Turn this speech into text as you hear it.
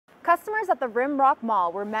Customers at the Rimrock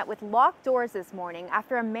Mall were met with locked doors this morning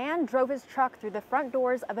after a man drove his truck through the front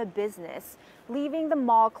doors of a business, leaving the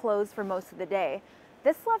mall closed for most of the day.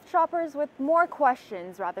 This left shoppers with more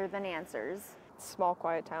questions rather than answers. Small,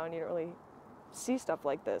 quiet town, you don't really see stuff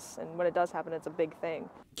like this, and when it does happen, it's a big thing.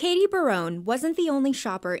 Katie Barone wasn't the only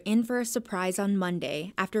shopper in for a surprise on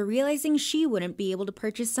Monday after realizing she wouldn't be able to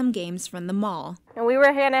purchase some games from the mall. And we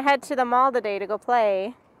were going to head to the mall today to go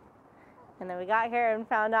play. And then we got here and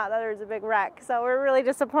found out that there was a big wreck, so we're really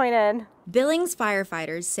disappointed. Billings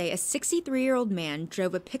firefighters say a 63-year-old man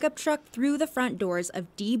drove a pickup truck through the front doors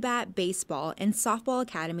of D-Bat Baseball and Softball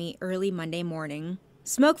Academy early Monday morning.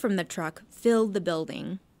 Smoke from the truck filled the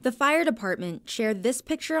building. The fire department shared this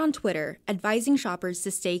picture on Twitter, advising shoppers to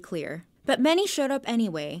stay clear. But many showed up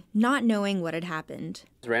anyway, not knowing what had happened.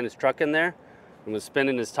 He ran his truck in there and was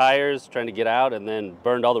spinning his tires, trying to get out, and then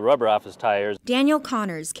burned all the rubber off his tires. Daniel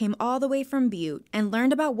Connors came all the way from Butte and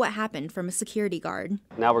learned about what happened from a security guard.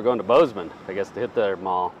 Now we're going to Bozeman, I guess, to hit their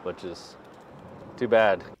mall, which is too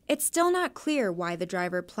bad. It's still not clear why the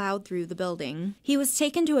driver plowed through the building. He was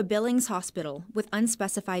taken to a Billings hospital with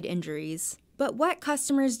unspecified injuries. But what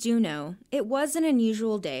customers do know, it was an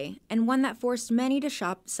unusual day and one that forced many to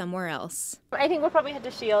shop somewhere else. I think we'll probably head to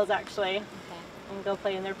Shields, actually, and go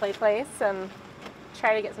play in their play place and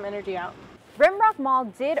try to get some energy out. Rimrock Mall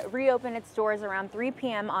did reopen its doors around 3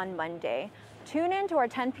 p.m. on Monday. Tune in to our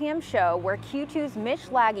 10 p.m. show where Q2's Mitch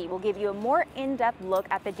Laggy will give you a more in-depth look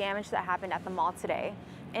at the damage that happened at the mall today.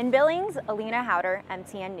 In Billings, Alina Howder,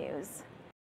 MTN News.